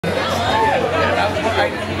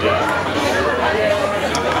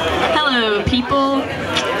Hello, people.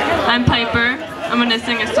 I'm Piper. I'm gonna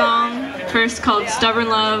sing a song first called Stubborn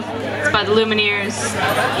Love. It's by the Luminous.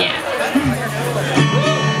 Yeah.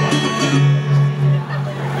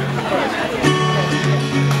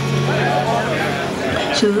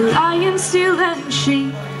 She'll lie and steal and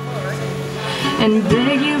cheat and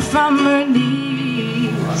beg you from her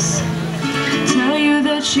knees, tell you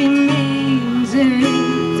that she means it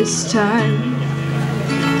this time.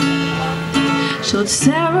 She'll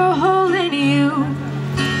tear a hole in you,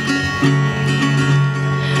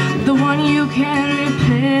 the one you can't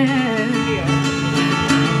repair.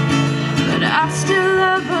 But I still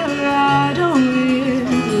love her, I don't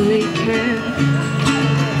really care.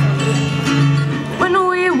 When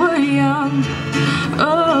we were young,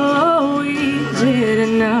 oh, we did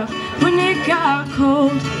enough. When it got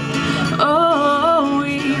cold, oh,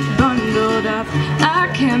 we bundled up. I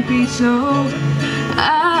can't be told,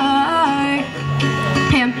 I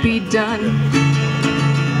can't be done.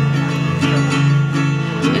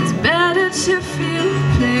 It's better to feel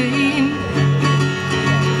pain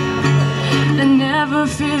than never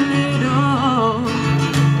feel it all.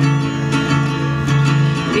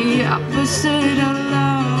 The opposite of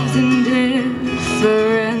love's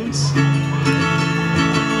indifference.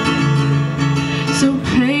 So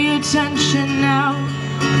pay attention now.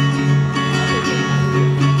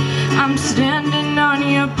 I'm standing on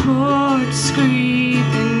your porch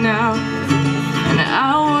screaming now, and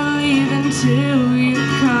I won't leave until you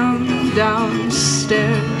come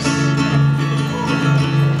downstairs.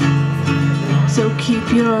 So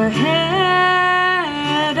keep your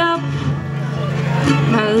head up,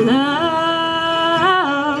 my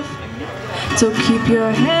love. So keep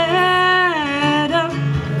your head up,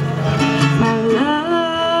 my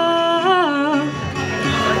love.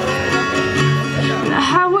 The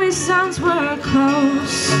highway signs were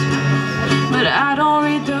closed, but I don't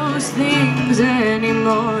read those things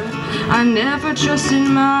anymore. I never trusted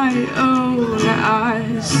my own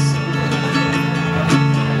eyes.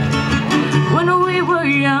 When we were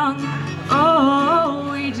young, oh,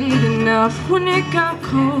 we did enough. When it got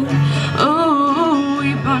cold, oh,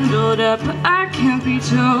 we bundled up. I can't be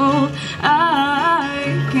told,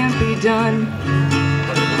 I can't be done.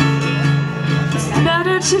 It's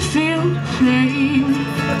better to feel pain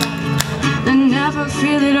than never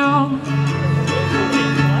feel it all.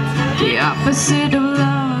 The opposite of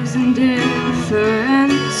love's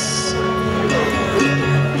indifference.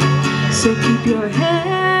 So keep your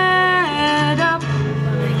head up,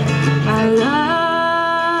 my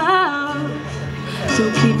love. So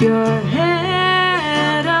keep your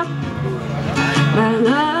head up, my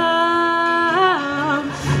love.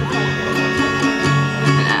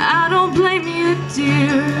 And I don't blame you,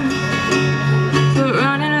 dear, for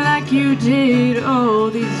running like you did all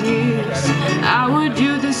these years. I would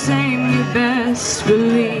do the same, you best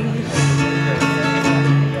believe.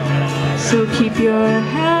 So keep your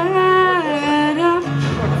head up,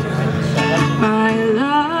 my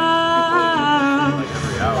love.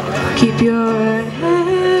 Keep your